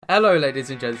Hello, ladies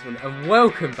and gentlemen, and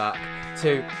welcome back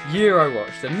to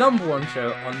Eurowatch, the number one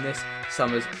show on this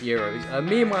summer's Euros.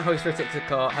 Me and my host Ritik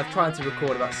Zakar have tried to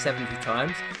record about 70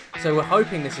 times, so we're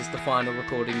hoping this is the final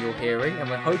recording you're hearing, and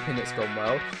we're hoping it's gone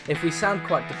well. If we sound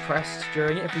quite depressed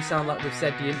during it, if we sound like we've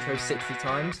said the intro 60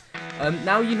 times,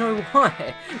 now you know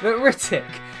why. But Ritik,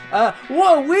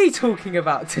 what are we talking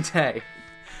about today?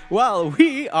 Well,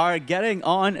 we are getting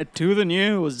on to the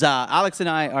news. Alex and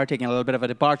I are taking a little bit of a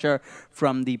departure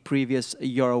from the previous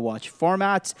Eurowatch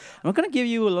formats. I'm going to give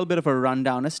you a little bit of a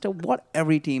rundown as to what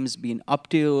every team's been up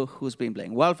to, who's been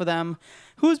playing well for them,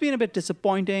 who's been a bit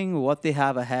disappointing, what they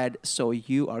have ahead, so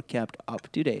you are kept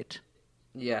up to date.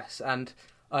 Yes, and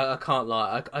I can't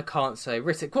lie, I can't say.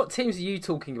 Ritik, what teams are you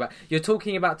talking about? You're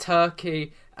talking about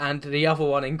Turkey and the other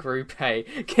one in Group A.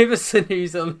 Give us the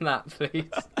news on that, please.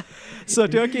 So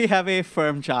Turkey have a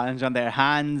firm challenge on their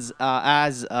hands.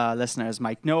 As listeners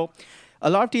might know, a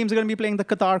lot of teams are going to be playing the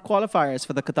Qatar qualifiers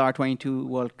for the Qatar 22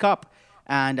 World Cup.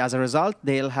 And as a result,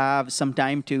 they'll have some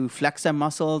time to flex their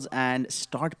muscles and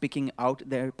start picking out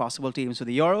their possible teams for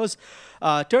the Euros.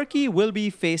 Turkey will be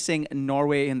facing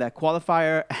Norway in their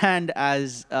qualifier. And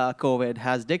as COVID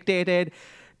has dictated,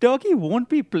 Turkey won't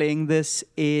be playing this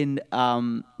in,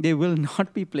 they will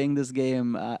not be playing this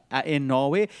game in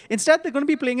Norway. Instead, they're going to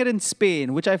be playing it in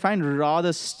Spain, which I find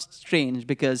rather strange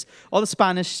because all the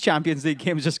Spanish Champions League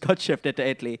games just got shifted to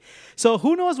Italy. So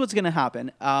who knows what's going to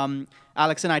happen?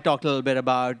 Alex and I talked a little bit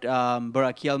about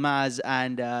Burak Yilmaz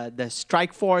and the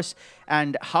strike force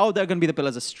and how they're going to be the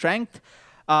pillars of strength.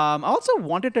 I also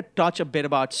wanted to touch a bit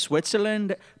about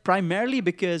Switzerland, primarily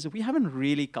because we haven't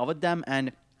really covered them,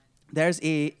 and there's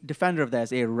a defender of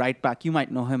theirs, a right back. You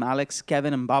might know him, Alex,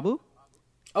 Kevin Mbabu.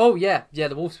 Oh, yeah, the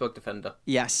Wolfsburg defender.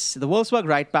 Yes, the Wolfsburg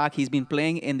right back. He's been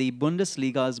playing in the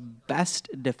Bundesliga's best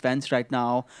defense right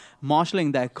now,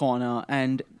 marshalling their corner.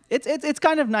 And it's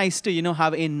kind of nice to,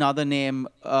 have another name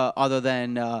other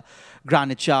than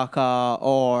Granit Xhaka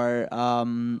or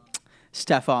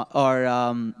Stefan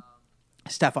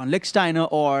Lichtsteiner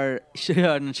or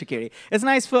Shaqiri. It's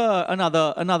nice for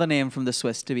another name from the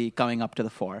Swiss to be coming up to the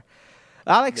fore.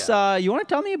 Alex, you want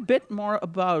to tell me a bit more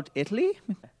about Italy?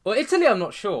 Well, Italy, I'm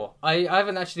not sure. I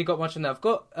haven't actually got much on that. I've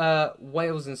got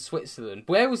Wales and Switzerland.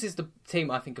 Wales is the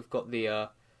team I think have got the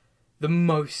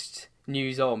most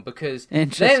news on because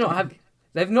they're not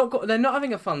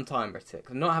having a fun time, Ritik.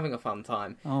 They're not having a fun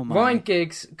time. Oh my. Ryan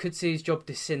Giggs could see his job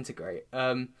disintegrate.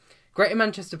 Greater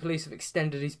Manchester Police have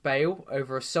extended his bail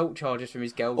over assault charges from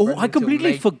his girlfriend. Oh, I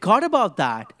completely forgot about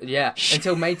that. Yeah,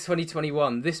 until May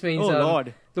 2021. This means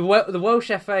Lord. The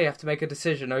Welsh FA have to make a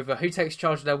decision over who takes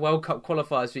charge of their World Cup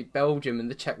qualifiers beat Belgium and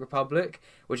the Czech Republic,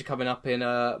 which are coming up in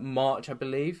March, I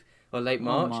believe, or late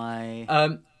March. Oh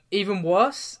my. Even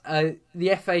worse,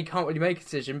 the FA can't really make a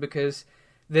decision because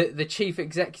the chief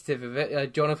executive of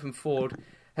it, Jonathan Ford,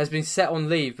 has been set on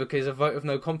leave because a vote of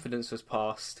no confidence was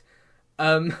passed.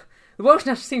 The Welsh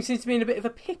national team seems to be in a bit of a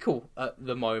pickle at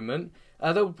the moment.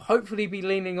 They'll hopefully be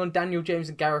leaning on Daniel James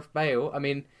and Gareth Bale. I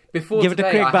mean, before Give today,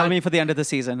 it to Craig Bellamy for the end of the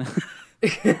season.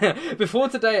 Before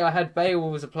today, I had Bale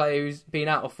was a player who's been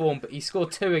out of form, but he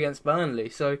scored 2 against Burnley,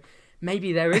 so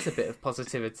maybe there is a bit of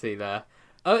positivity there.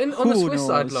 On the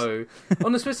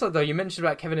Swiss side, though, you mentioned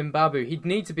about Kevin Mbabu. He'd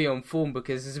need to be on form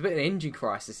because there's a bit of an injury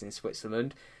crisis in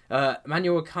Switzerland.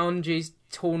 Manuel Akanji's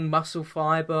torn muscle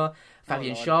fibre.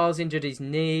 Fabian Schär's injured his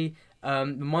knee. The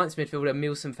Mainz midfielder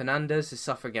Milson Fernandes is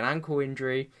suffering an ankle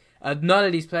injury. None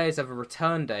of these players have a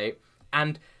return date.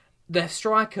 And their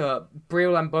striker,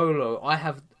 Brill Ambolo,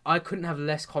 I couldn't have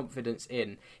less confidence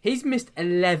in. He's missed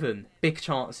 11 big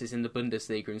chances in the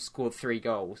Bundesliga and scored 3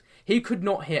 goals. He could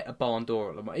not hit a barn door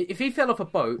at the moment. If he fell off a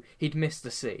boat, he'd miss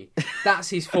the sea.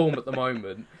 That's his form at the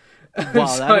moment.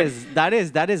 Wow,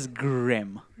 that is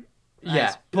grim.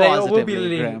 Yeah,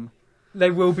 positively grim. They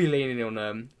will be leaning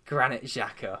on Granit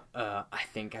Xhaka, I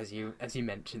think, as you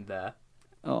mentioned there.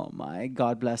 Oh my,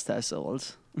 God bless their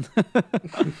souls. Do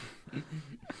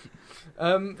you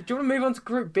want to move on to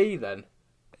Group B then?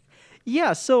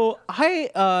 Yeah, so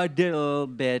I did a little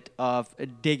bit of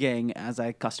digging, as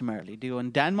I customarily do,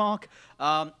 in Denmark.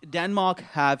 Denmark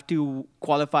have 2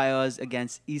 qualifiers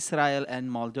against Israel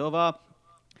and Moldova.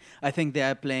 I think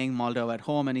they're playing Moldova at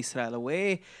home and Israel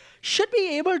away. Should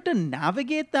be able to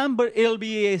navigate them, but it'll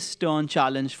be a stern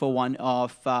challenge for one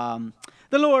of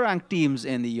the lower-ranked teams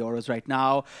in the Euros right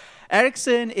now.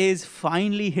 Eriksen is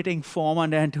finally hitting form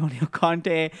under Antonio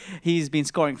Conte. He's been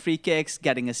scoring free kicks,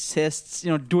 getting assists,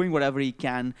 doing whatever he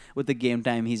can with the game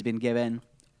time he's been given.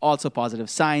 Also positive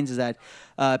signs is that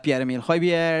Pierre-Emile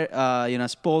Højbjerg,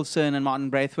 Spolsen and Martin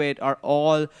Braithwaite are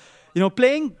all,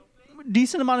 playing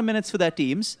decent amount of minutes for their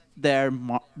teams. They're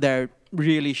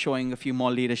really showing a few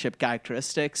more leadership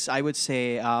characteristics. I would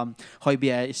say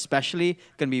Højbjerg especially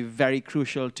can be very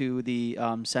crucial to the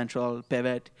central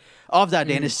pivot of that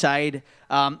Danish side.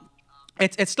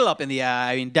 It's still up in the air.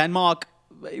 I mean, Denmark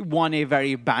won a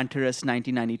very banterous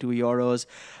 1992 Euros.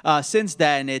 Since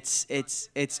then, it's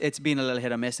been a little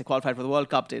hit or miss. They qualified for the World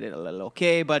Cup. They did a little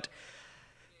okay, but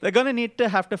they're going to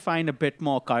have to find a bit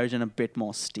more courage and a bit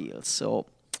more steel. So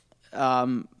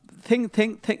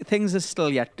things are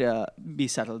still yet to be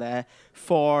settled there.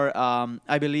 For,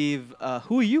 I believe,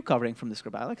 who are you covering from this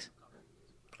group, Alex?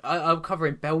 I'm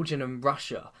covering Belgium and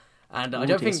Russia. And I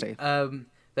don't think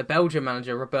the Belgian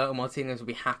manager, Roberto Martinez, will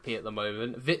be happy at the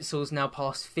moment. Witsel's now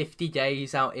past 50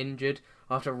 days out injured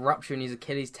after rupturing his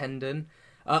Achilles tendon.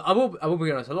 I will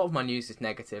be honest, a lot of my news is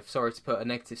negative. Sorry to put a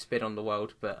negative spin on the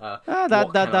world, but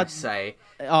what can I say?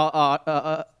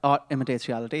 Art imitates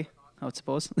reality, I would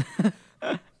suppose.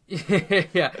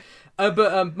 Yeah.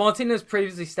 But Martinez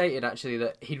previously stated, actually,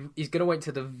 that he's going to wait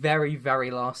till the very, very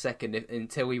last second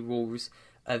until he rules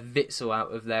Witsel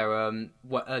out of their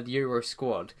Euro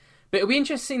squad. But it'll be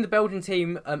interesting seeing the Belgian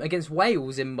team against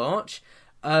Wales in March.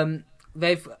 They're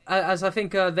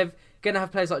going to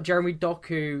have players like Jeremy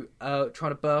Doku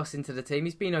trying to burst into the team.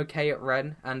 He's been okay at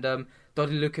Rennes. And Dodi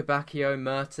Lukebakio,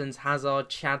 Mertens, Hazard,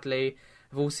 Chadli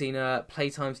have all seen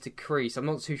playtimes decrease. I'm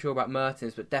not too sure about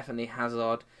Mertens, but definitely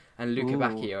Hazard and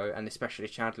Lukebakio, and especially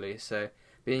Chadli. So it'll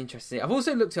be interesting. I've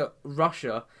also looked at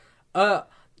Russia.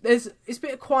 It's a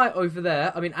bit quiet over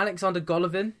there. I mean, Alexander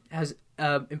Golovin has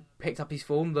picked up his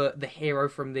form, the hero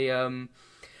from the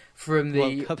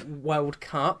World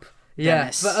Cup. Yeah,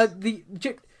 Dennis. But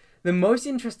the most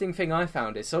interesting thing I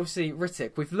found is, obviously,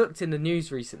 Ritik, we've looked in the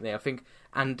news recently, I think,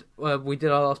 and we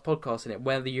did our last podcast in it,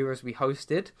 where the Euros we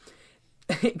hosted.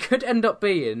 It could end up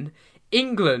being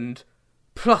England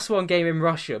plus one game in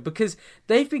Russia, because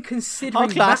they've been considering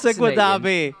How classic would that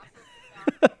vaccinating.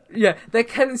 be? Yeah, they're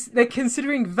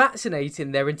considering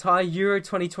vaccinating their entire Euro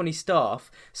 2020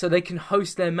 staff so they can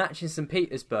host their match in St.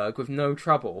 Petersburg with no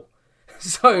trouble.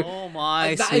 So, Oh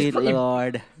my sweet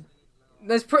lord.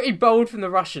 That's pretty bold from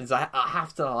the Russians. I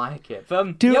have to like it.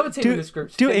 But the other team in this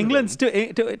group, to England's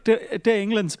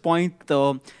point,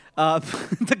 though,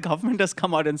 the government has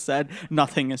come out and said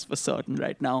nothing is for certain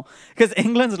right now, because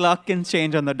England's luck can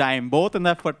change on the dime, both in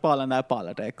their football and their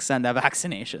politics and their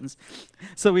vaccinations.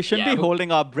 So we shouldn't be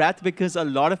holding our breath, because a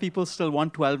lot of people still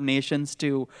want 12 nations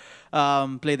to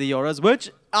play the Euros,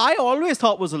 which I always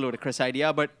thought was a ludicrous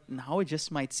idea, but now it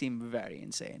just might seem very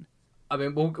insane. I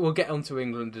mean, we'll get onto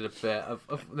England in a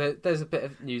bit. There's a bit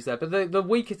of news there, but the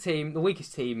weakest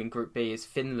team in Group B is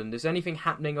Finland. Is there anything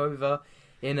happening over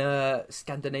in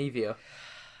Scandinavia?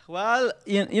 Well,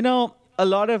 you know, a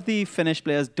lot of the Finnish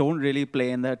players don't really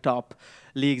play in their top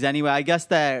leagues anyway. I guess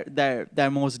their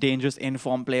most dangerous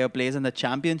in-form player plays in the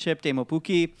championship, Teemu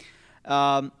Pukki.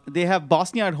 They have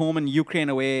Bosnia at home and Ukraine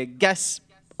away. Guess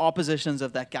oppositions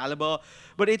of that caliber,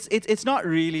 but it's not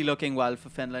really looking well for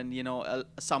Finland. You know,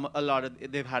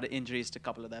 they've had injuries to a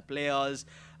couple of their players.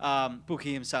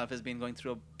 Pukki himself has been going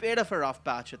through a bit of a rough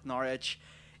patch with Norwich.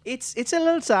 It's a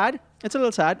little sad. It's a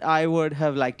little sad. I would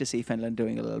have liked to see Finland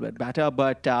doing a little bit better,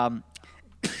 but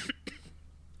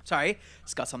sorry,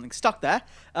 it's got something stuck there.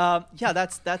 Yeah,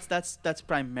 that's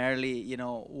primarily, you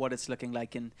know, what it's looking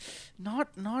like, and not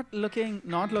looking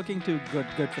too good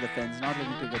for the Finns, not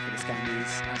looking too good for the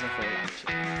Scandies as a whole,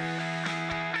 actually.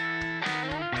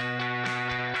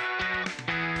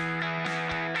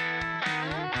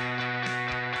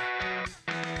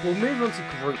 We'll move on to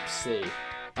Group C.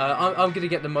 I'm going to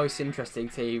get the most interesting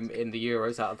team in the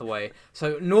Euros out of the way.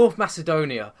 So, North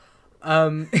Macedonia.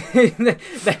 There's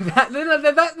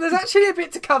actually a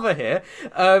bit to cover here.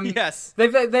 Yes.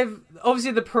 They've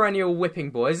obviously the perennial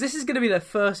whipping boys. This is going to be their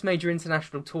first major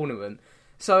international tournament.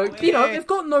 So, you know, they've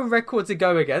got no record to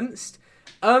go against.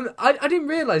 I didn't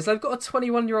realise they've got a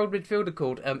 21-year-old midfielder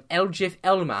called Eljif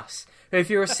Elmas, who, if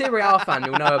you're a Serie A fan,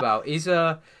 you'll know about. He's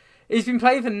been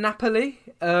playing for Napoli.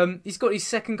 He's got his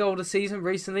second goal of the season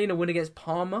recently in a win against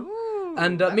Parma. Ooh,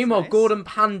 and meanwhile, nice. Gordon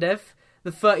Pandev,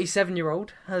 the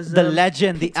 37-year-old, has the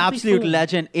legend, the absolute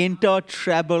legend, Inter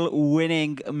treble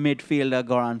winning midfielder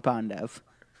Goran Pandev.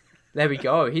 There we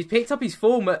go. He's picked up his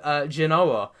form at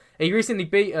Genoa. He recently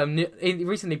beat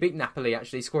Napoli,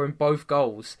 actually, scoring both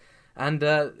goals. And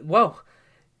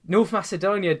North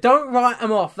Macedonia, don't write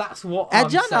them off. That's what I'm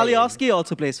saying. Edjan Alioski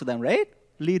also plays for them, right?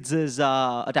 Leads as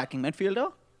attacking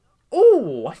midfielder.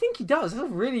 Oh, I think he does.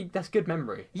 That's good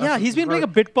memory. Yeah, he's been playing a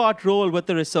bit part role with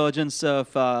the resurgence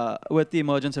of, with the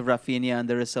emergence of Rafinha and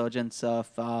the resurgence of,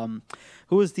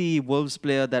 who was the Wolves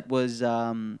player that was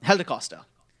Helder Costa?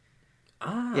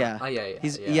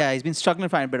 He's been struggling to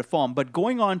find a bit of form. But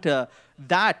going on to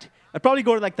that, I'd probably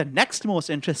go to like the next most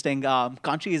interesting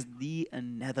country is the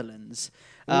Netherlands.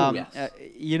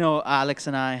 Alex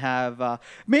and I have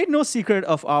made no secret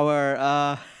of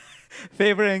our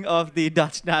favoring of the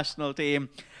Dutch national team.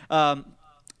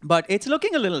 But it's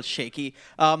looking a little shaky.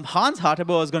 Hans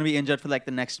Hartebo is going to be injured for like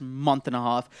the next month and a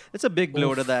half. It's a big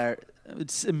blow to their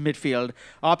midfield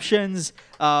options.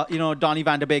 Donny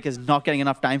van de Beek is not getting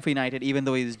enough time for United, even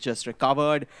though he's just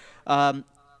recovered.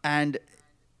 And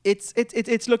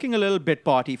it's looking a little bit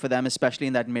potty for them, especially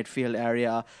in that midfield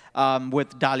area.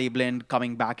 With Dali Blind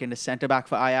coming back into centre back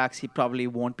for Ajax, he probably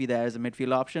won't be there as a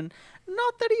midfield option.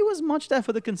 Not that he was much there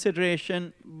for the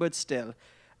consideration, but still.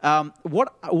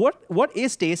 What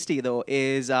is tasty though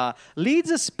is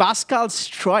Leeds' Pascal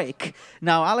Struijk.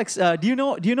 Now, Alex, do you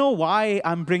know why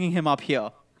I'm bringing him up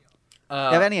here? Do you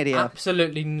have any idea?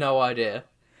 Absolutely no idea.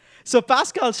 So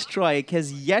Pascal Struijk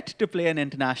has yet to play an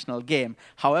international game.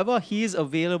 However, he is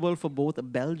available for both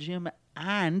Belgium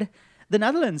and the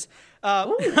Netherlands.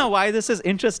 Why this is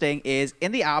interesting is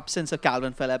in the absence of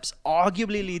Calvin Phillips,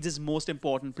 arguably Leeds' most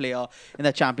important player in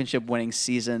the championship winning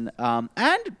season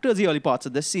and to the early parts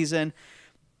of this season,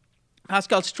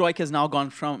 Pascal Struijk has now gone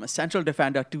from a central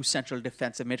defender to central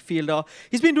defensive midfielder.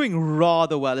 He's been doing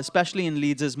rather well, especially in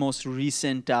Leeds' most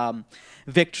recent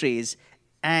victories.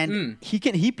 And he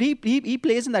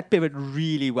plays in that pivot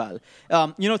really well.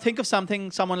 Think of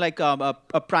someone like a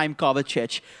prime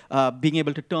Kovacic being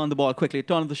able to turn the ball quickly,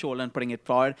 turn the shoulder and putting it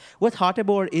forward. With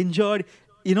Hartebo injured,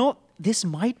 this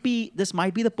might be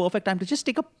the perfect time to just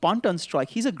take a punt on Struijk.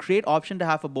 He's a great option to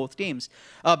have for both teams.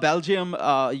 Belgium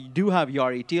do have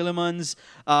Yuri Tielemans,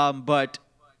 but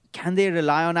can they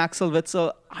rely on Axel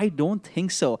Witsel? I don't think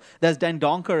so. There's Den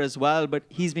Donker as well, but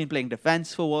he's been playing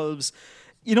defense for Wolves.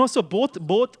 So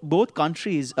both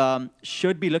countries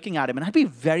should be looking at him. And I'd be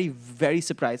very, very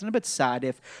surprised and a bit sad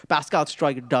if Pascal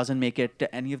Struijk doesn't make it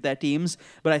to any of their teams.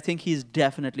 But I think he's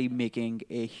definitely making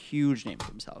a huge name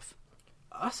for himself.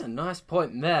 That's a nice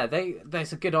point there.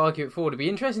 There's a good argument for it. It'd be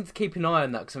interesting to keep an eye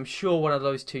on that because I'm sure one of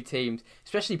those two teams,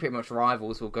 especially pretty much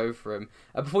rivals, will go for him.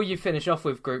 Before you finish off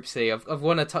with Group C, I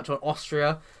want to touch on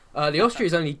Austria. The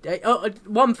Austrians only...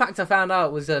 one fact I found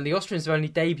out was the Austrians have only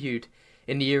debuted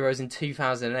in the Euros in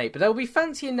 2008, but they'll be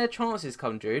fancying their chances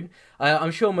come June. I'm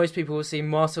sure most people will see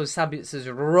Marcel Sabitzer's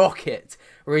rocket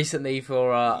recently for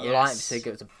Leipzig.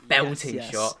 It was a belting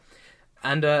shot.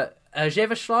 And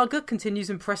Jeverschlager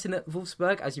continues impressing at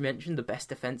Wolfsburg, as you mentioned, the best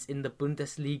defence in the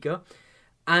Bundesliga.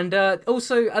 And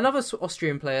also another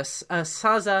Austrian player,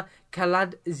 Sasa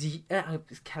Kalajic,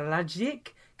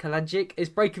 is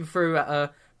breaking through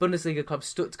at Bundesliga club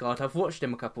Stuttgart. I've watched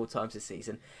him a couple of times this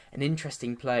season. An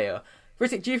interesting player.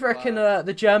 Ritik, do you reckon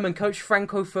the German coach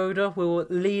Franco Foda will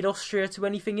lead Austria to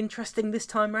anything interesting this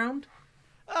time round?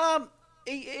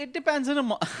 It depends on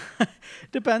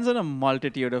a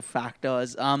multitude of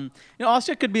factors.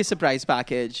 Austria could be a surprise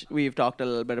package. We've talked a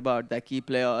little bit about their key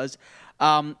players.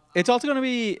 It's also going to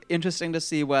be interesting to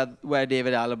see where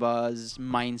David Alaba's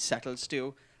mind settles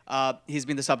to. He's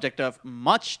been the subject of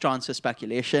much transfer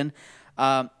speculation.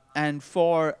 And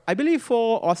I believe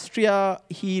for Austria,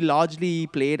 he largely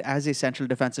played as a central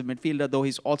defensive midfielder, though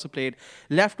he's also played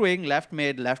left wing, left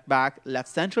mid, left back, left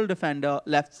central defender,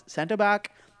 left centre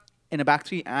back in a back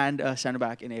three, and a centre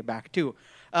back in a back two.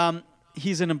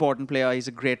 He's an important player. He's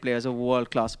a great player. He's a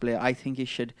world-class player. I think he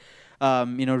should,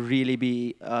 really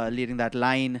be leading that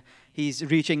line. He's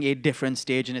reaching a different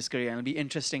stage in his career, and it'll be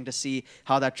interesting to see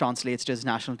how that translates to his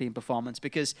national team performance,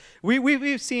 because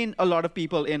we've seen a lot of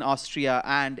people in Austria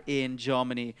and in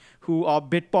Germany who are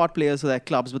bit part players for their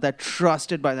clubs, but they're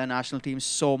trusted by their national team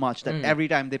so much that every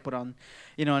time they put on,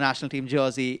 a national team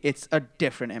jersey, it's a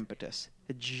different impetus.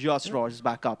 It just roars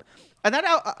back up. And that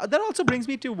also brings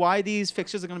me to why these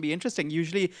fixtures are going to be interesting.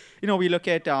 Usually, we look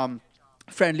at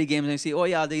friendly games and you see,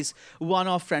 these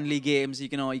one-off friendly games, you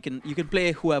can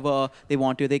play whoever they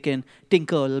want to. They can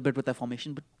tinker a little bit with their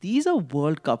formation. But these are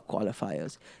World Cup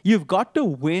qualifiers. You've got to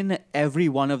win every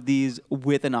one of these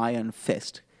with an iron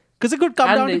fist. Because it could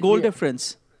come down to goal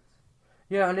difference.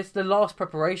 Yeah, and it's the last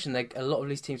preparation that a lot of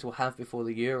these teams will have before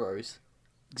the Euros.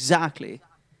 Exactly.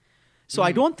 So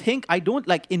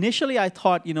initially I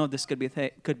thought, this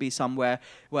could be somewhere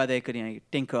where they could,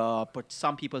 tinker, put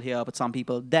some people here, put some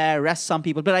people there, rest some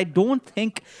people. But I don't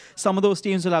think some of those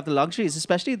teams will have the luxuries,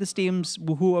 especially the teams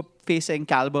who are facing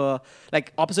caliber,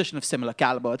 like opposition of similar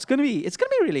caliber. It's gonna be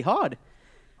really hard.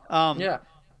 Yeah.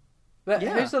 But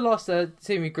who's the last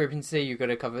team in Group C you're going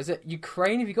to cover? Is it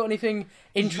Ukraine? Have you got anything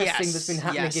interesting that's been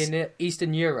happening in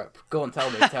Eastern Europe? Go on, tell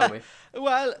me.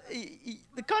 Well,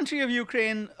 the country of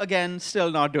Ukraine, again,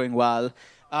 still not doing well.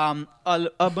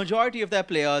 A majority of their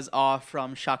players are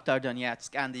from Shakhtar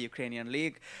Donetsk and the Ukrainian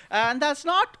League. And that's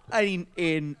not a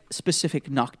specific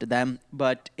knock to them,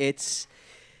 but it's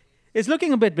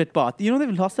looking a bit bad.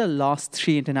 They've lost their last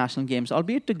 3 international games,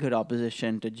 albeit to good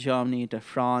opposition, to Germany, to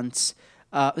France,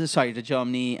 to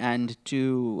Germany and to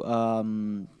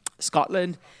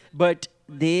Scotland. But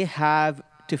they have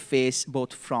to face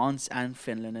both France and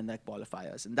Finland in their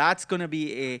qualifiers. And that's going to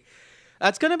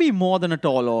be more than a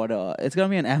tall order. It's going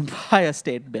to be an Empire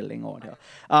State Building order.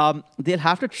 They'll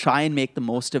have to try and make the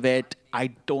most of it. I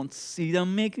don't see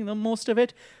them making the most of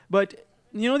it. But,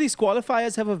 these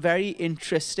qualifiers have a very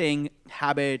interesting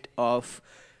habit of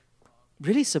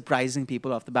really surprising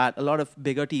people off the bat. A lot of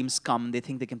bigger teams come, they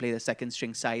think they can play the second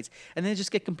string sides, and they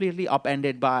just get completely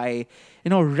upended by,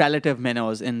 relative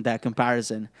minnows in their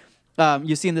comparison.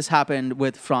 You've seen this happen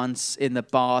with France in the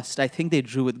past. I think they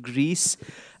drew with Greece,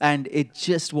 and it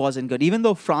just wasn't good. Even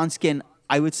though France can,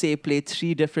 I would say, play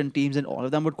 3 different teams, and all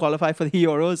of them would qualify for the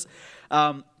Euros,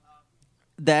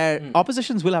 their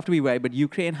oppositions will have to be wary, but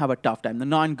Ukraine have a tough time. They're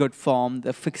not in good form.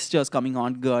 The fixtures coming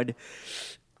on good.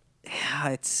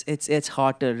 Yeah, it's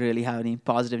hard to really have any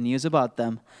positive news about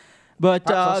them. But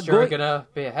Austria are gonna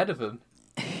be ahead of them.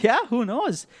 Yeah, who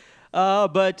knows?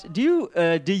 But do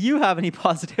you have any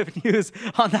positive news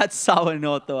on that sour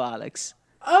note, though, Alex?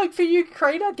 For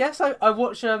Ukraine, I guess I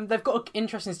watch. They've got an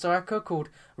interesting striker called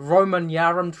Roman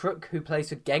Yaremchuk who plays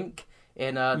for Genk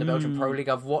in the Belgian Pro League.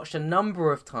 I've watched a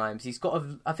number of times. He's got,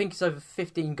 I think it's over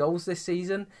 15 goals this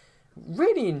season.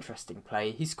 Really interesting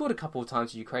play. He scored a couple of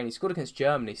times for Ukraine. He scored against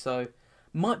Germany, so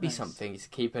might be something to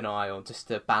keep an eye on just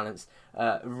to balance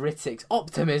Rittik's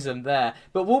optimism there.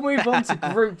 But we'll move on to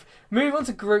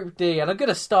Group D, and I'm going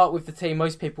to start with the team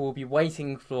most people will be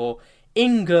waiting for: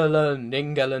 England.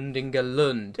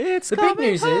 It's the coming big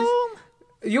news home.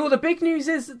 The big news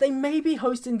is that they may be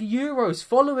hosting the Euros.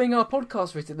 Following our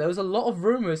podcast, Rittik, there was a lot of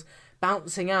rumours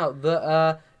bouncing out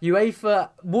that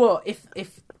UEFA,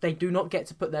 if they do not get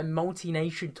to put their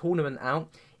multi-nation tournament out,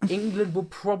 England will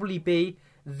probably be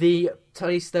the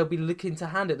place they'll be looking to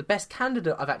hand it. The best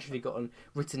candidate I've actually gotten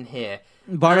written here.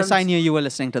 Boris, I knew you were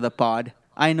listening to the pod.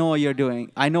 I know what you're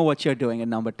doing. I know what you're doing at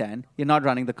number 10. You're not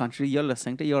running the country. You're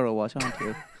listening to Eurowatch, aren't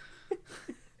you?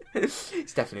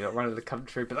 He's definitely not running the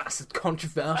country, but that's a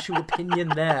controversial opinion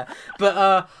there.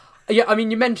 But yeah, I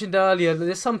mean, you mentioned earlier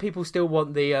that some people still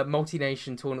want the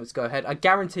multi-nation tournament to go ahead. I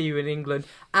guarantee you in England,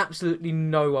 absolutely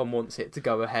no one wants it to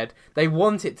go ahead. They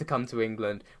want it to come to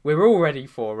England. We're all ready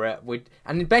for it.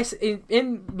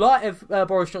 In light of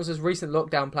Boris Johnson's recent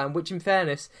lockdown plan, which in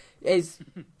fairness is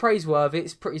praiseworthy,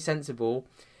 it's pretty sensible,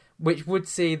 which would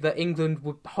see that England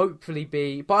would hopefully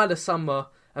be, by the summer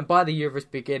and by the Euros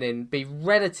beginning, be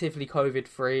relatively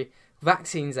COVID-free,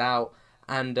 vaccines out,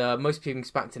 and most people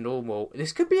back to normal.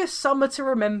 This could be a summer to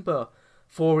remember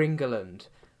for England.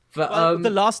 But, the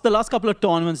last couple of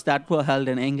tournaments that were held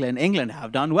in England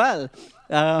have done well.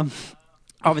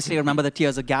 Obviously, remember the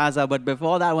Tears of Gaza, but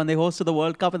before that, when they hosted the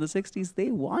World Cup in the 60s,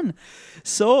 they won.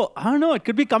 So, I don't know, it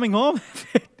could be coming home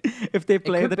if they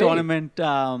play the tournament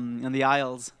in the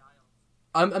Isles.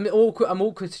 I'm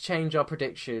awkward to change our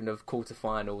prediction of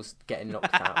quarterfinals getting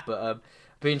knocked out, but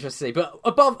be interesting to see.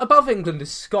 But above England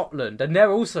is Scotland, and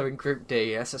they're also in Group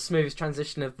D. That's the smoothest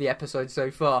transition of the episode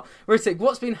so far. Rittik,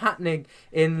 what's been happening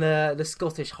in the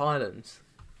Scottish Highlands?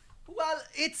 Well,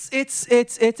 it's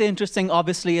interesting.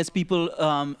 Obviously, as people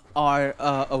are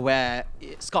aware,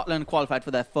 Scotland qualified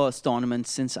for their first tournament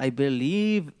since, I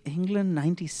believe, England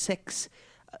 '96.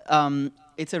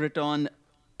 It's a return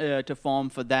to form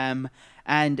for them,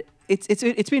 and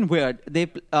it's been weird.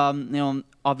 They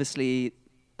obviously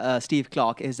Steve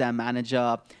Clarke is their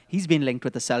manager. He's been linked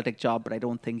with the Celtic job, but I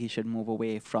don't think he should move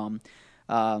away from.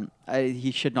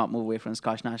 He should not move away from the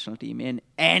Scottish national team in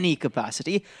any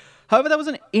capacity. However, there was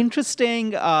an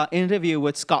interesting interview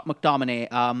with Scott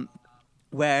McTominay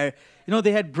where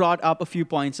they had brought up a few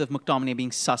points of McTominay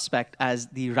being suspect as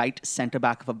the right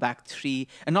centre-back of a back three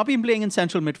and not been playing in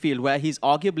central midfield, where he's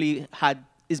arguably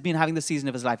has been having the season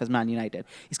of his life as Man United.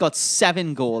 He's got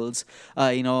 7 goals,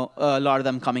 a lot of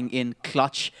them coming in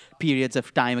clutch periods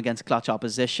of time against clutch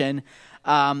opposition.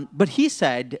 But he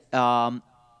said, I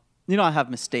have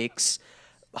mistakes.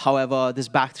 However, this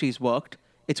back three's worked.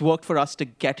 It's worked for us to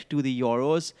get to the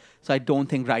Euros, so I don't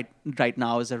think right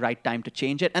now is the right time to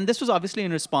change it. And this was obviously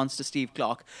in response to Steve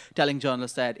Clarke telling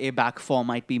journalists that a back four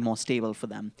might be more stable for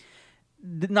them.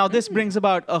 Now, this brings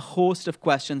about a host of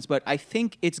questions, but I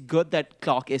think it's good that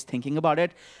Klopp is thinking about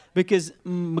it because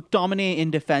McTominay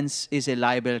in defense is a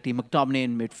liability. McTominay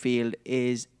in midfield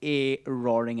is a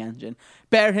roaring engine.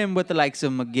 Pair him with the likes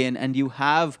of McGinn, and you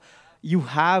have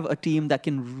a team that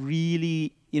can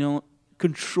really,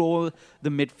 control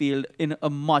the midfield in a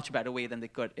much better way than they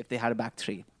could if they had a back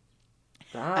three.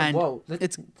 And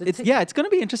it's going to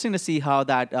be interesting to see how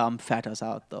that fatters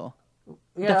out, though.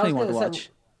 Yeah, definitely want to watch.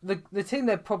 The team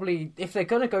they're probably, if they're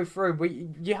going to go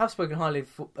through, you have spoken highly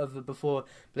of them before,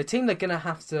 but the team they're going to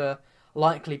have to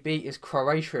likely beat is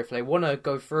Croatia if they want to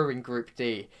go through in Group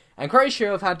D. And Croatia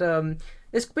have had,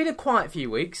 it's been a quiet few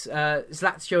weeks.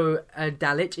 Zlatko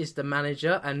Dalic is the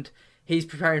manager, and he's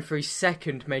preparing for his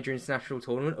second major international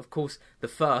tournament. Of course, the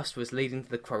first was leading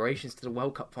the Croatians to the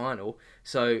World Cup final,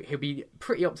 so he'll be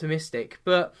pretty optimistic.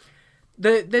 But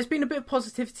there's been a bit of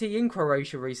positivity in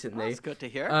Croatia recently. That's good to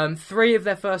hear. 3 of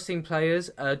their first team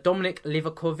players, Dominik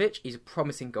Livakovic, he's a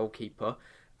promising goalkeeper,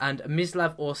 and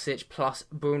Mislav Orsic plus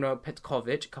Bruno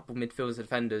Petkovic, a couple of midfielders and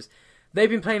defenders. They've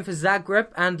been playing for Zagreb,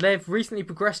 and they've recently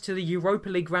progressed to the Europa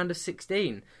League round of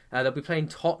 16. They'll be playing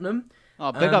Tottenham.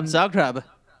 Oh, big up Zagreb.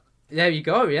 There you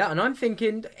go, yeah. And I'm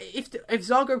thinking, if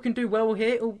Zagreb can do well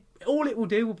here, all it will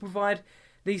do will provide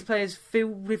these players feel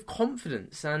with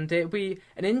confidence, and it'll be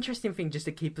an interesting thing just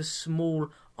to keep a small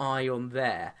eye on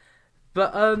there.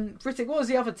 But, Hrithik, what was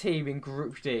the other team in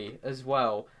Group D as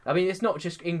well? I mean, it's not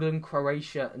just England,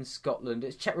 Croatia and Scotland,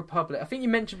 it's Czech Republic. I think you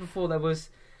mentioned before there was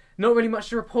not really much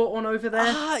to report on over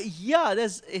there. Yeah,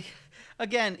 there's...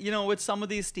 Again, with some of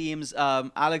these teams,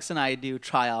 Alex and I do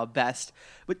try our best,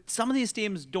 but some of these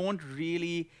teams don't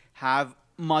really have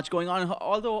much going on.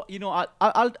 Although,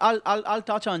 I'll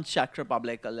touch on Czech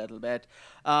Republic a little bit.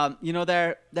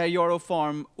 Their Euro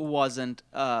form wasn't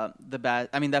the best.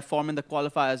 I mean, their form in the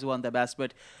qualifiers weren't the best,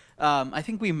 but I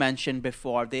think we mentioned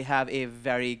before they have a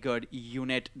very good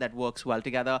unit that works well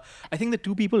together. I think the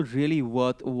 2 people really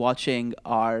worth watching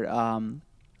are.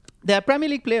 They're Premier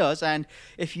League players, and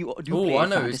if you do play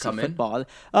fantasy football,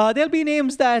 there'll be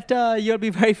names that you'll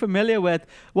be very familiar with.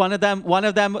 One of them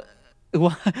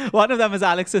is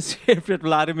Alex's favorite,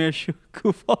 Vladimir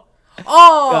Kufal.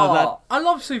 Oh, I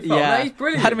love Sufal. Yeah, he's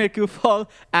brilliant. Vladimir Kufal,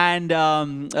 and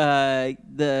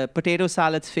the potato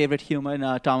salad's favorite human,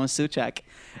 Thomas Suchek.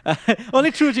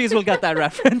 Only true G's will get that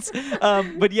reference.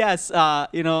 But yes, in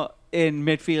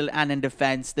midfield and in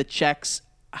defense, the Czechs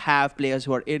have players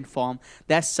who are in form.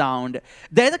 They're sound.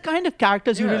 They're the kind of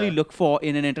characters you really look for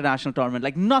in an international tournament.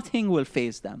 Like, nothing will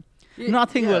faze them.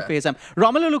 Nothing will faze them.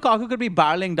 Romelu Lukaku could be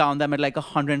barreling down them at like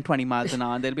 120 miles an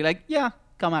hour, and they'll be like, yeah,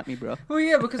 come at me, bro. Well,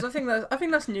 yeah, because I think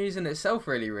that's news in itself,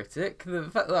 really, Hrithik. The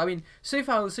fact that,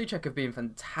 Sufal and Suchek have been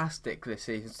fantastic this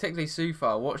season, particularly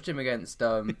Sufal. Watched him against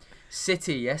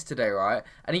City yesterday, right?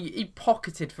 And he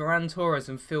pocketed Ferran Torres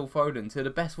and Phil Foden to the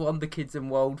best wonder kids in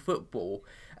world football.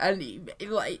 And he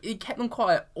kept them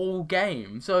quiet all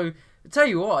game. So, I tell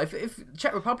you what, if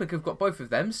Czech Republic have got both of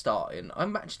them starting,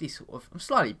 I'm actually I'm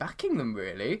slightly backing them,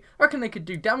 really. I reckon they could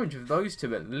do damage with those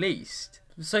 2 at least.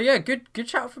 So yeah, good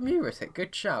shout from you, Hrithik.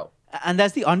 Good shout. And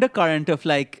there's the undercurrent of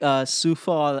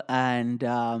Sufal and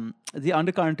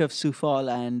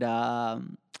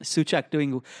Suchek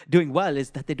doing well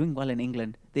is that they're doing well in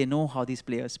England. They know how these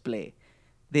players play.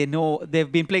 They know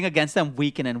they've been playing against them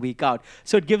week in and week out.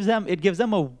 So it gives them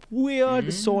a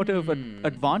weird sort of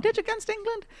advantage against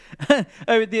England.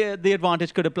 The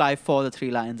advantage could apply for the 3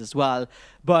 Lions as well.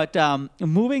 But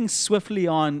moving swiftly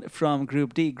on from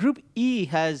Group D, Group E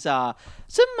has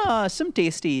some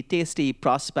tasty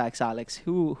prospects. Alex,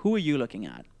 who are you looking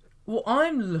at? Well,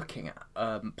 I'm looking at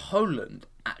Poland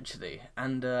actually,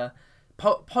 and.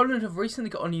 Poland have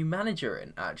recently got a new manager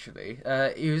in, actually.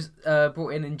 He was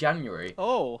brought in January.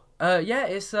 Oh. Yeah,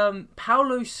 it's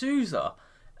Paulo Sousa.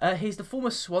 He's the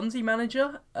former Swansea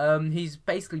manager. He's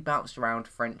basically bounced around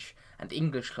French and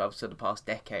English clubs for the past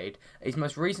decade. His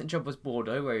most recent job was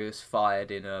Bordeaux, where he was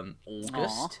fired in August.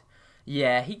 Aww.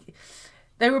 Yeah,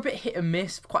 they were a bit hit and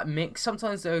miss, quite mixed.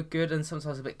 Sometimes they were good and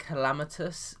sometimes a bit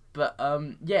calamitous. But,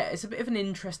 yeah, it's a bit of an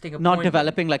interesting appointment. Not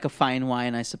developing like a fine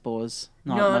wine, I suppose.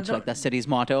 Not much like that city's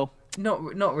motto. Not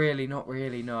really,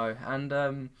 no.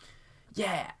 And,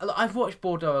 yeah, I've watched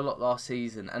Bordeaux a lot last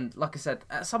season. And, like I said,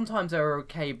 sometimes they were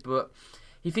okay, but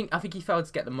I think he failed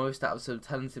to get the most out of some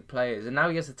talented players. And now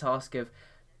he has the task of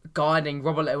guiding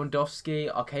Robert Lewandowski,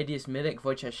 Arkadiusz Milik,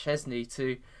 Wojciech Szczesny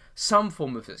to some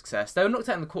form of success. They were knocked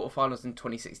out in the quarterfinals in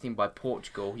 2016 by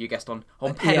Portugal, you guessed, on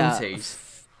penalties. Yeah.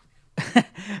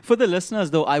 For the listeners,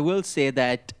 though, I will say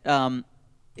that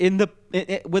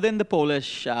within the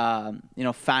Polish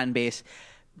fan base,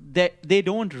 they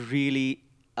don't really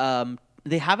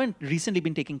they haven't recently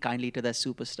been taking kindly to their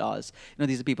superstars.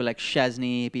 These are people like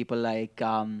Szczesny, people like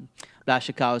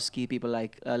Blaszczykowski, people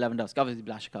like Lewandowski. Obviously,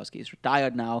 Blaszczykowski is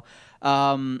retired now.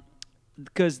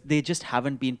 Because they just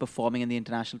haven't been performing in the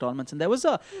international tournaments, and there was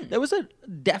a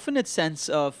definite sense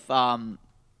of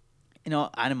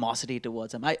animosity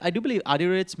towards him. I do believe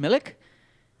Adiritz Milik.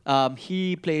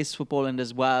 He plays for Poland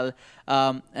as well,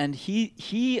 and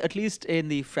he at least in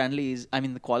the friendlies,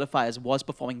 the qualifiers, was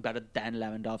performing better than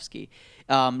Lewandowski.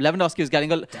 Lewandowski was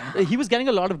getting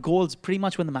a lot of goals pretty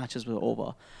much when the matches were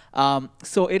over.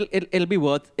 So it'll be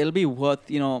worth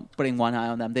putting one eye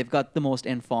on them. They've got the most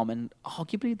informed and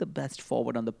arguably the best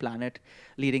forward on the planet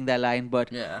leading their line. But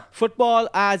football,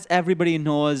 as everybody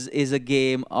knows, is a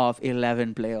game of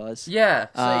 11 players. Yeah,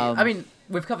 so,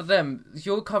 we've covered them.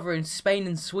 You're covering Spain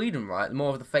and Sweden, right?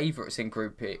 More of the favourites in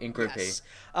Group E. Yes.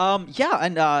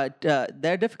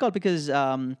 They're difficult because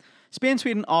Spain and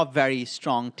Sweden are very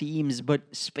strong teams, but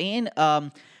Spain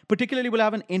particularly will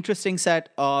have an interesting set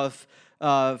of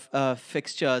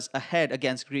fixtures ahead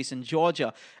against Greece and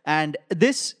Georgia. And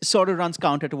this sort of runs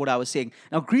counter to what I was saying.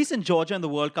 Now, Greece and Georgia in the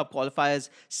World Cup qualifiers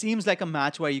seems like a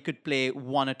match where you could play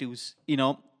one or two,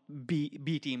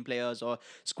 B team players or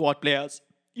squad players.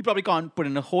 You probably can't put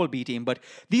in a whole B team, but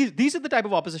these are the type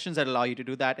of oppositions that allow you to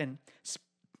do that. And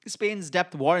Spain's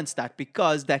depth warrants that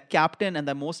because their captain and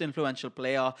their most influential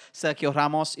player, Sergio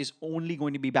Ramos, is only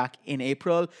going to be back in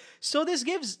April. So this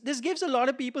gives a lot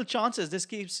of people chances. This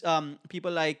gives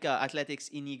people like Athletics'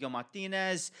 Inigo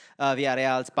Martinez,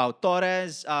 Villarreal's Pau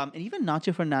Torres, and even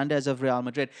Nacho Fernandez of Real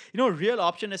Madrid. A real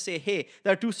option to say, hey,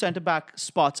 there are two centre-back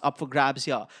spots up for grabs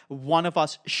here. One of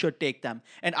us should take them.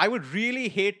 And I would really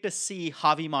hate to see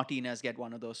Javi Martinez get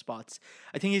one of those spots.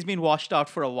 I think he's been washed out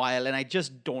for a while, and I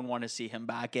just don't want to see him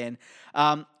back in.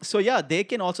 They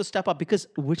can also step up because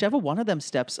whichever one of them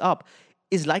steps up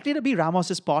is likely to be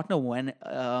Ramos's partner when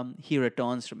he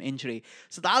returns from injury.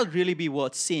 So that'll really be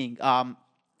worth seeing. And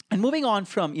moving on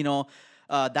from,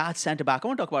 that centre back, I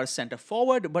want to talk about a centre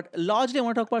forward, but largely I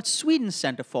want to talk about Sweden's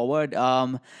centre forward,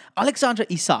 Alexander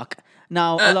Isak.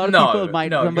 Now, a lot of people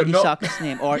might remember Isak's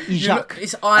name, or Ishak,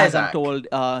 it's Isaac. As I'm told.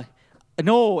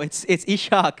 No, it's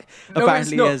Ishak. No,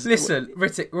 apparently, it's not. Listen,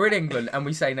 Ritik, we're in England and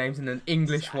we say names in an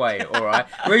English way, all right?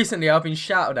 Recently, I've been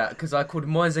shouted at because I called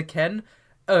Moise Ken,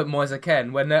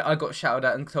 when I got shouted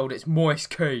at and told it's Moise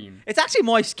Kean. It's actually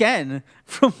Moise Ken,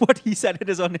 from what he said it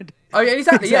is on it. Oh, yeah,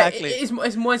 exactly. Yeah, it's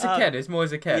Moise Ken. It's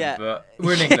Moise Ken, yeah. But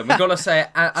we're in England. We've got to say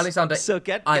Alexander So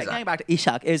getting back to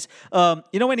Ishak is,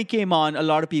 when he came on, a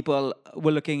lot of people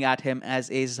were looking at him as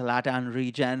a Zlatan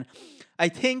regen. I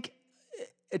think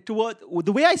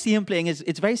the way I see him playing is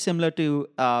it's very similar to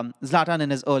Zlatan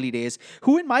in his early days,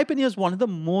 who in my opinion is one of the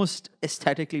most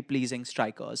aesthetically pleasing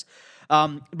strikers.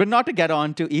 But not to get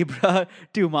on to Ibra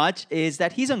too much, is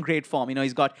that he's on great form.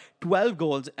 He's got 12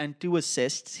 goals and 2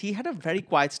 assists. He had a very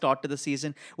quiet start to the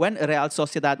season when Real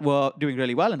Sociedad were doing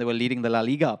really well and they were leading the La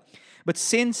Liga. But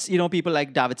since, people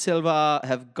like David Silva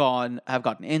have gotten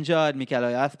injured, Mikel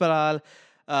Oyarzabal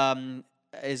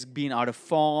has been out of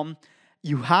form,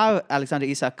 you have Alexander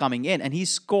Isak coming in, and he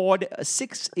scored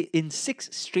 6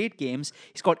 straight games.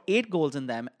 He scored 8 goals in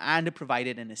them and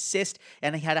provided an assist,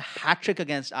 and he had a hat-trick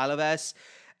against Alaves.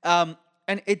 And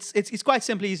it's quite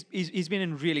simply, he's been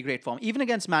in really great form. Even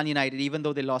against Man United, even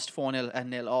though they lost 4-0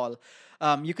 and 0-all,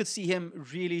 you could see him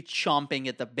really chomping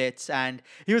at the bits, and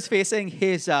he was facing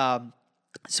his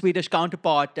Swedish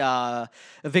counterpart,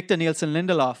 Victor Nilsson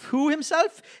Lindelof, who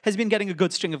himself has been getting a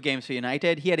good string of games for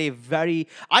United. He had a very,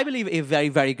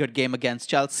 very good game against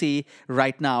Chelsea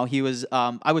right now. He was,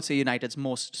 I would say, United's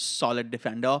most solid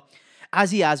defender.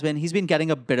 As he has been, he's been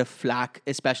getting a bit of flack,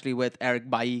 especially with Eric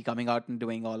Bailly coming out and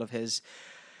doing all of his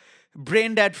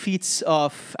brain-dead feats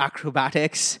of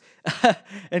acrobatics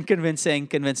and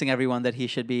convincing everyone that he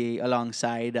should be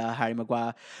alongside Harry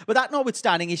Maguire. But that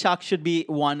notwithstanding, Ishak should be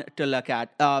one to look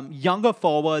at. Younger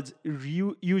forwards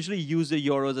usually use the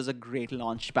Euros as a great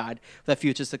launch pad for their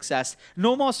future success.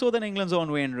 No more so than England's own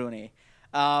Wayne Rooney.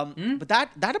 But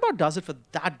that about does it for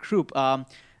that group.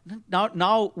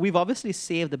 Now we've obviously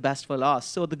saved the best for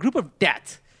last. So the group of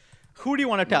death, who do you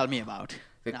want to tell me about?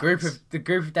 The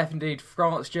group of death indeed: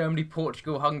 France, Germany,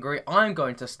 Portugal, Hungary. I'm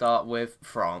going to start with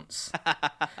France.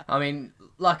 I mean,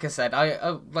 like I said,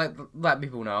 I like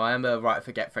people know, I am a right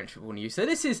forget French football news. So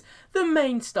this is the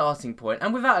main starting point,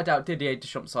 and without a doubt, Didier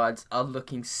Deschamps' sides are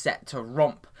looking set to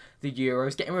romp the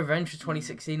Euros, getting revenge for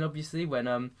 2016, obviously,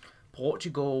 when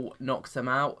Portugal knocked them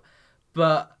out,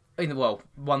 but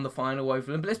won the final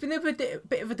over them. But there's been a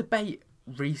bit of a debate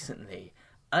recently.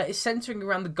 It's centering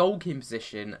around the goalkeeping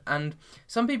position, and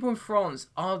some people in France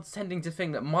are tending to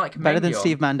think that Mike Maignan... Better than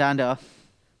Steve Mandanda.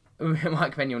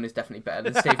 Mike Maignan is definitely better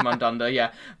than Steve Mandanda,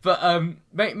 yeah. But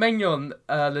Maignan,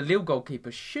 the Lille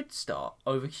goalkeeper, should start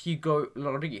over Hugo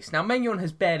Lloris. Now, Maignan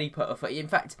has barely put a foot... In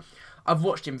fact, I've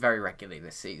watched him very regularly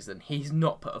this season. He's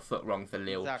not put a foot wrong for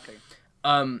Lille. Exactly.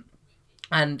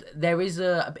 And there is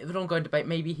a bit of an ongoing debate.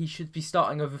 Maybe he should be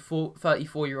starting over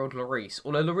 34-year-old Lloris.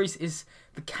 Although Lloris is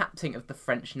the captain of the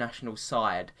French national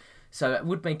side. So it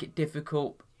would make it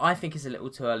difficult. I think it's a little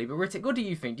too early. But Ritik, what do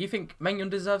you think? Do you think Maignan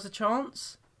deserves a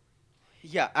chance?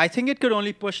 Yeah, I think it could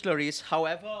only push Lloris.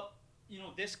 However,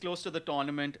 this close to the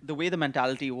tournament, the way the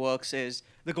mentality works is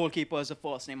the goalkeeper is the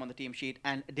first name on the team sheet,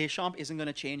 and Deschamps isn't going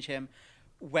to change him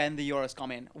when the Euros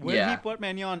come in. Will he put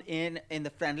Maignan in the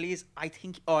friendlies? I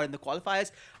think, or in the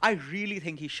qualifiers? I really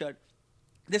think he should.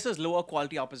 This is lower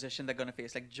quality opposition they're going to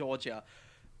face, like Georgia.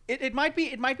 It might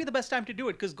be the best time to do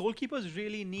it because goalkeepers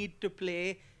really need to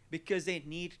play because they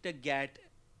need to get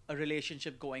a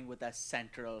relationship going with their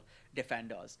central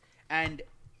defenders. And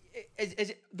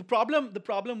the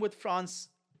problem with France,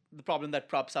 the problem that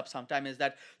props up sometimes is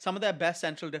that some of their best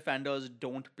central defenders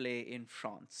don't play in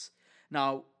France.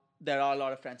 Now, there are a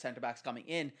lot of French centre-backs coming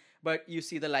in, but you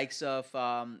see the likes of,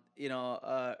 Raphael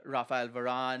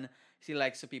Varane, you see the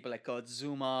likes of people like Kurt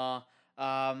Zouma,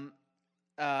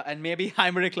 and maybe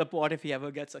Aymeric Laporte if he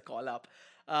ever gets a call-up.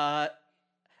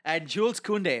 And Jules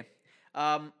Koundé,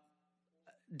 Dayot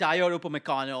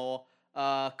Upamecano,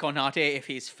 Konate if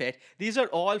he's fit. These are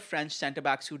all French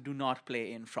centre-backs who do not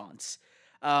play in France.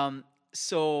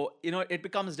 So, it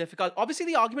becomes difficult. Obviously,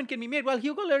 the argument can be made, well,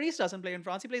 Hugo Lloris doesn't play in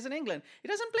France. He plays in England. He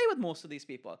doesn't play with most of these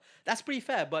people. That's pretty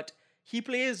fair. But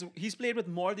he's played with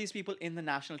more of these people in the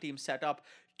national team setup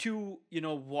to,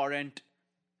 warrant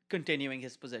continuing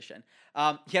his position.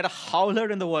 He had a howler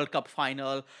in the World Cup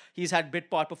final. He's had bit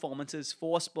part performances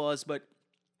for Spurs. But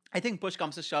I think push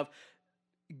comes to shove.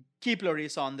 Keep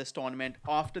Lloris on this tournament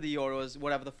after the Euros,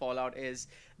 whatever the fallout is,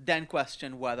 then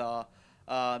question whether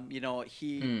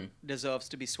he deserves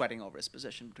to be sweating over his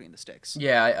position between the sticks.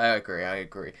 Yeah, I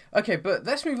agree. Okay, but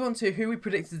let's move on to who we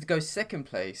predicted to go second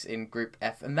place in Group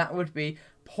F, and that would be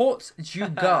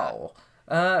Portugal.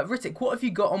 Ritik, what have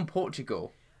you got on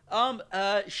Portugal?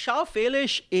 João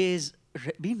Felix is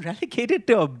being relegated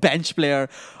to a bench player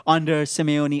under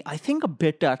Simeone. I think a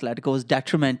bit to Atletico's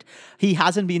detriment. He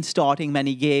hasn't been starting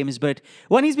many games, but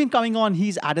when he's been coming on,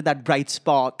 he's added that bright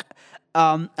spark.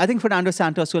 I think Fernando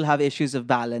Santos will have issues of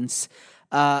balance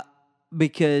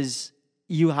because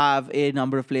you have a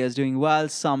number of players doing well,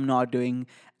 some not doing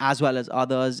as well as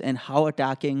others. And how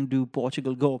attacking do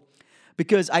Portugal go?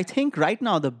 Because I think right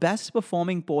now the best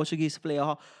performing Portuguese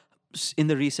player in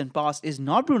the recent past is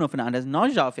not Bruno Fernandes,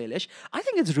 not João Felix. I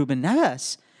think it's Ruben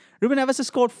Neves. Ruben Neves has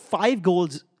scored 5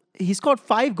 goals. He scored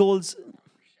 5 goals.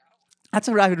 That's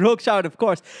a right, rogue shout, of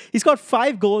course. He's got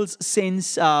 5 goals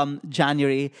since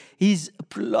January. He's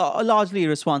largely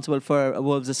responsible for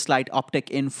Wolves' slight uptick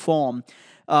in form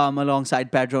alongside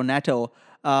Pedro Neto.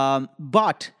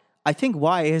 But I think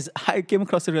why is I came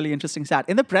across a really interesting stat.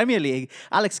 In the Premier League,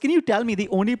 Alex, can you tell me the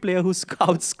only player who's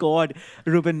outscored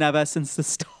Ruben Neves since the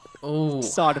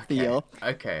start of the year?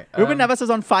 Okay. Ruben Neves is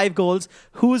on 5 goals.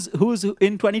 Who's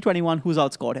in 2021, who's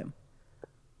outscored him?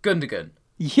 Gundogan.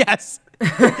 Yes.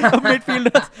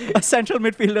 A central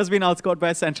midfielder's been outscored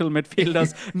by central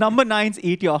midfielders. Number 9s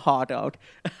eat your heart out.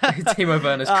 Timo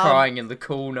Werner's crying in the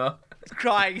corner.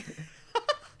 Crying.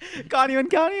 can't even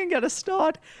get a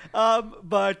start.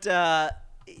 But that's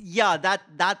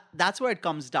where it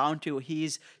comes down to.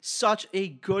 He's such a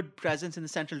good presence in the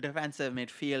central defensive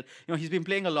midfield. He's been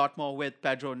playing a lot more with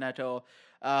Pedro Neto.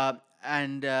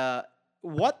 And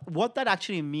what that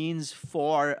actually means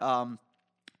for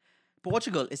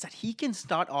Portugal is that he can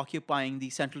start occupying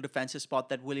the central defensive spot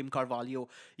that William Carvalho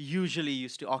usually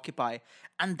used to occupy.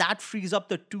 And that frees up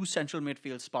the 2 central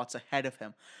midfield spots ahead of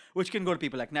him, which can go to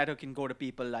people like Neto, can go to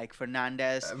people like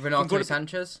Fernandes,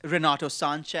 Renato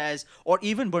Sanchez, or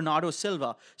even Bernardo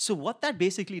Silva. So what that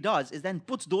basically does is then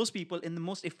puts those people in the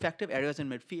most effective areas in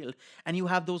midfield, and you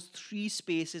have those 3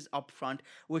 spaces up front,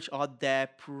 which are there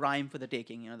prime for the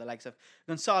taking. The likes of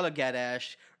Gonçalo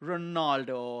Guedes,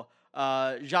 Ronaldo,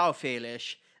 João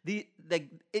Felix.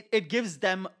 It gives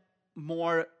them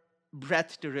more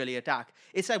breadth to really attack.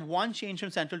 It's like one change from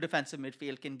central defensive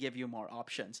midfield can give you more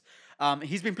options.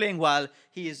 He's been playing well.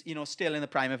 He is, still in the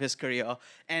prime of his career.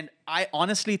 And I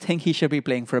honestly think he should be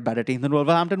playing for a better team than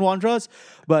Wolverhampton Wanderers.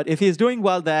 But if he's doing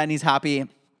well there and he's happy,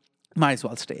 might as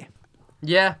well stay.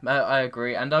 Yeah, I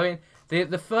agree. And I mean,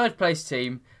 the third place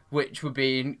team, which would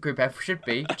be in Group F, should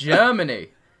be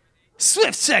Germany.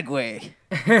 Swift segue.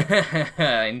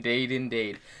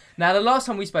 Indeed. Now, the last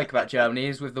time we spoke about Germany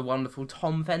is with the wonderful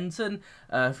Tom Fenton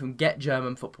from Get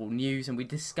German Football News, and we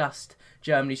discussed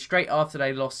Germany straight after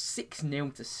they lost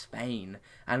 6-0 to Spain,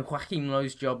 and Joachim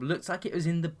Löw's job looks like it was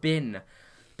in the bin.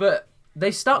 But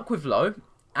they stuck with Löw,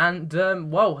 and,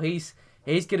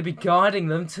 he's going to be guiding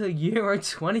them to Euro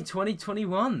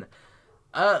 2020-21.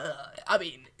 I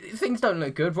mean, things don't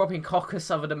look good. Robin Koch has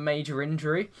suffered a major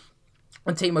injury,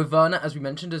 and Timo Werner, as we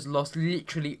mentioned, has lost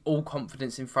literally all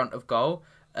confidence in front of goal.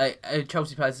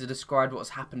 Chelsea players have described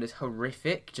what's happened as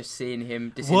horrific, just seeing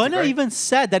him disintegrate. Werner even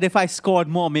said that if I scored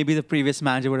more, maybe the previous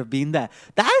manager would have been there.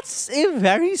 That's a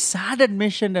very sad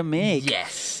admission to make.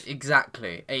 Yes,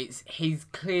 exactly. He's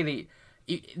clearly...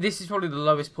 This is probably the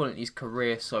lowest point in his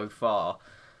career so far.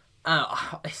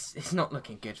 It's not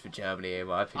looking good for Germany, in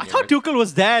my opinion. I thought Tuchel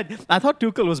was dead. I thought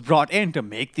Tuchel was brought in to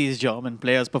make these German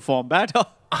players perform better.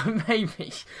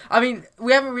 Maybe. I mean,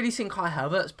 we haven't really seen Kai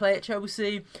Havertz play at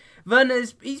Chelsea.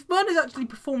 Werner's actually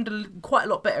performed quite a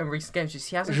lot better in recent games.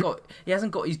 Just he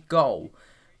hasn't got his goal.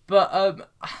 But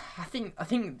I think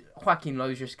Joachim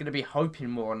Löw is just going to be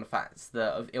hoping more on the fact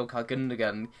that of Ilkay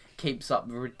Gundogan keeps up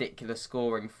the ridiculous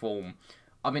scoring form.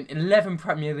 I mean, 11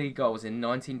 Premier League goals in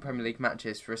 19 Premier League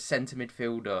matches for a centre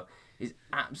midfielder is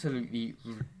absolutely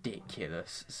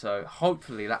ridiculous. So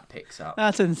hopefully that picks up.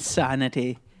 That's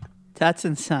insanity.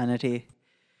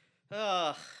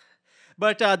 Ugh.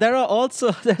 But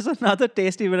there's another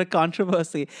tasty bit of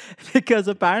controversy because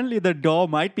apparently the door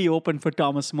might be open for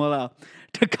Thomas Muller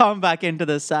to come back into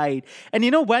the side. And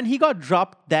when he got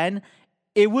dropped then,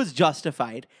 it was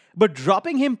justified. But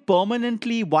dropping him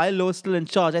permanently while Löw's still in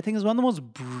charge, I think is one of the most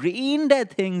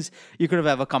brain-dead things you could have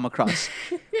ever come across.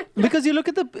 Because you look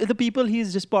at the people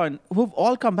he's just brought in, who've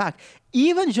all come back.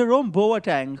 Even Jerome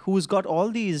Boateng, who's got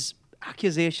all these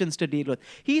accusations to deal with,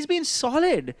 he's been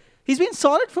solid. He's been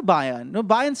solid for Bayern.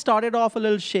 Bayern started off a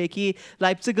little shaky.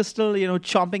 Leipzig is still,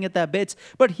 chomping at their bits.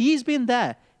 But he's been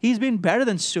there. He's been better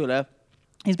than Süle.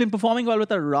 He's been performing well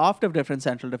with a raft of different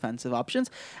central defensive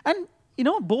options. And,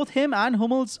 both him and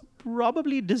Hummels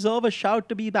probably deserve a shout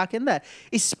to be back in there.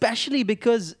 Especially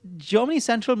because Germany's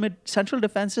central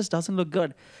defense just doesn't look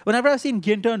good. Whenever I've seen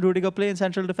Ginter and Rudiger play in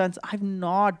central defense, I've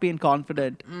not been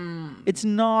confident. It's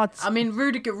not... I mean,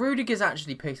 Rudiger's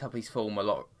actually picked up his form a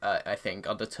lot, I think,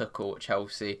 under Tuchel at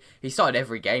Chelsea. He started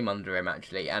every game under him,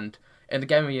 actually, and in the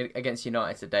game against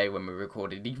United today when we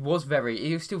recorded, he was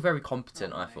still very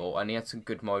competent, I thought, and he had some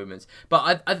good moments.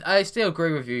 But I still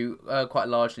agree with you quite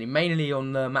largely, mainly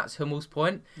on Mats Hummels'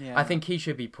 point. Yeah. I think he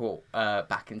should be brought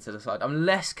back into the side. I'm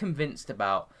less convinced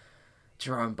about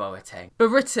Jerome Boateng. But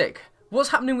Ritik, what's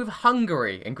happening with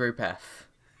Hungary in Group F?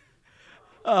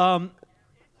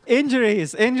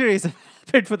 Injuries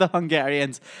for the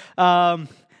Hungarians.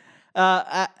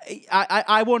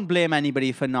 I won't blame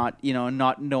anybody for not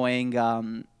knowing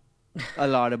a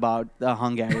lot about the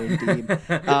Hungarian team.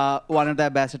 One of their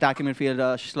best attacking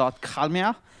midfielder, Slot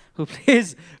Kalmia, who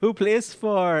plays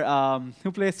for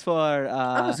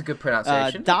that was a good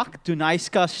pronunciation. Dak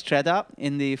Dunajska Streda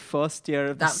in the first year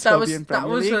of the Serbian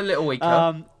Premier League. That was a little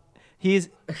weaker. He's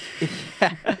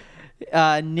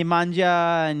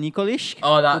Nemanja Nikolic.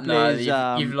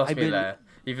 Oh, you've lost me there.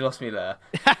 You've lost me there.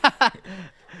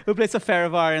 Who plays for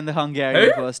Ferevar in the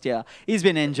Hungarian first year. He's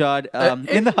been injured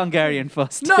in the Hungarian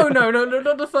first No,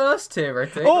 not the first tier, I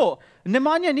think. Oh,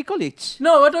 Nemanja Nikolic.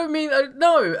 No, I don't mean...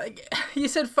 no, you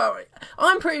said...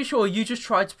 I'm pretty sure you just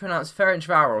tried to pronounce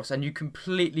Ferencvaros and you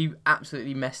completely,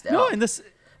 absolutely messed it up. No, in this...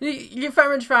 You're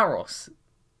Ferencvaros.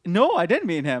 No, I didn't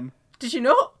mean him. Did you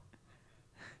not?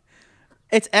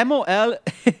 It's MOL...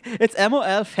 It's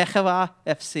MOL Ferevar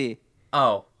FC.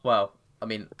 Oh, well... I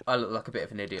mean, I look like a bit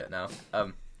of an idiot now.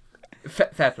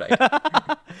 Fair play.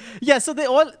 Yeah, so they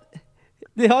all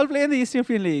play in the East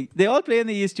European League. They all play in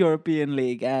the East European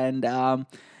League, and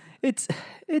it's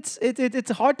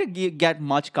hard to get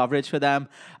much coverage for them.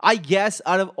 I guess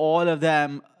out of all of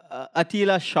them,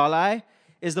 Attila Şalay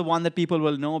is the one that people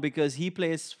will know because he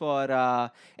plays for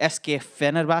SK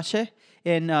Fenerbahce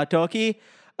in Turkey.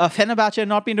 Fenerbahce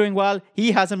not been doing well.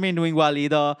 He hasn't been doing well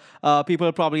either.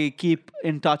 People probably keep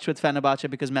in touch with Fenerbahce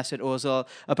because Mesut Ozil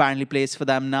apparently plays for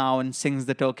them now and sings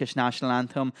the Turkish national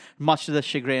anthem, much to the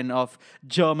chagrin of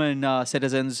German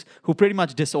citizens who pretty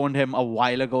much disowned him a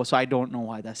while ago. So I don't know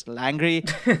why they're still angry.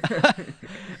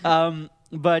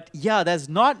 But yeah, there's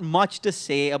not much to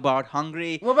say about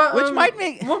Hungary. What about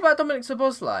Dominik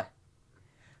Szoboszlai?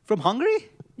 From Hungary?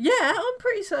 Yeah, I'm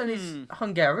pretty certain he's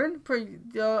Hungarian.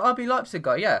 RB Leipzig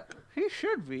guy, yeah. He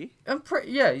should be.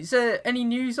 Yeah, is there any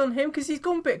news on him? Because he's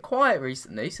gone a bit quiet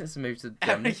recently since he moved to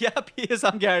Germany. Yep, he is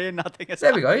Hungarian, nothing else.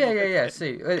 There we go, yeah.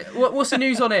 See, what's the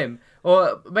news on him?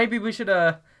 Or maybe we should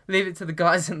Leave it to the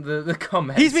guys in the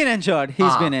comments. He's been injured.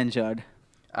 He's been injured.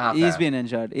 He's Fair. been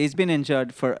injured. He's been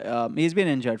injured for a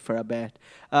bit.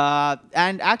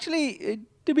 And actually,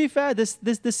 to be fair, this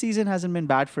season hasn't been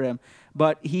bad for him.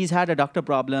 But he's had adductor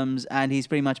problems, and he's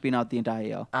pretty much been out the entire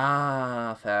year.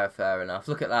 Fair enough.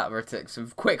 Look at that, Ritik. Some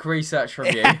quick research from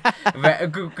you.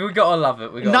 We gotta love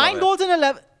it. Nine goals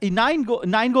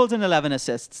and 11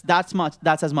 assists. That's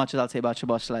as much as I'll say about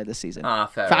Szoboszlai this season.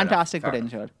 Fair Fantastic, enough. but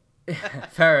injured.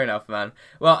 Fair enough, man.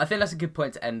 Well, I think that's a good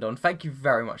point to end on. Thank you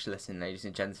very much for listening, ladies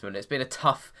and gentlemen. It's been a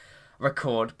tough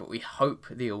record, but we hope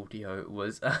the audio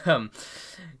was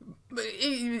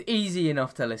easy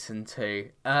enough to listen to.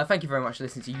 Thank you very much for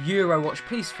listening to Eurowatch.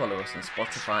 Please follow us on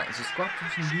Spotify and subscribe to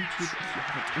us on YouTube if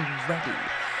you haven't already.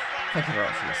 Thank you very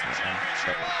much for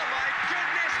listening.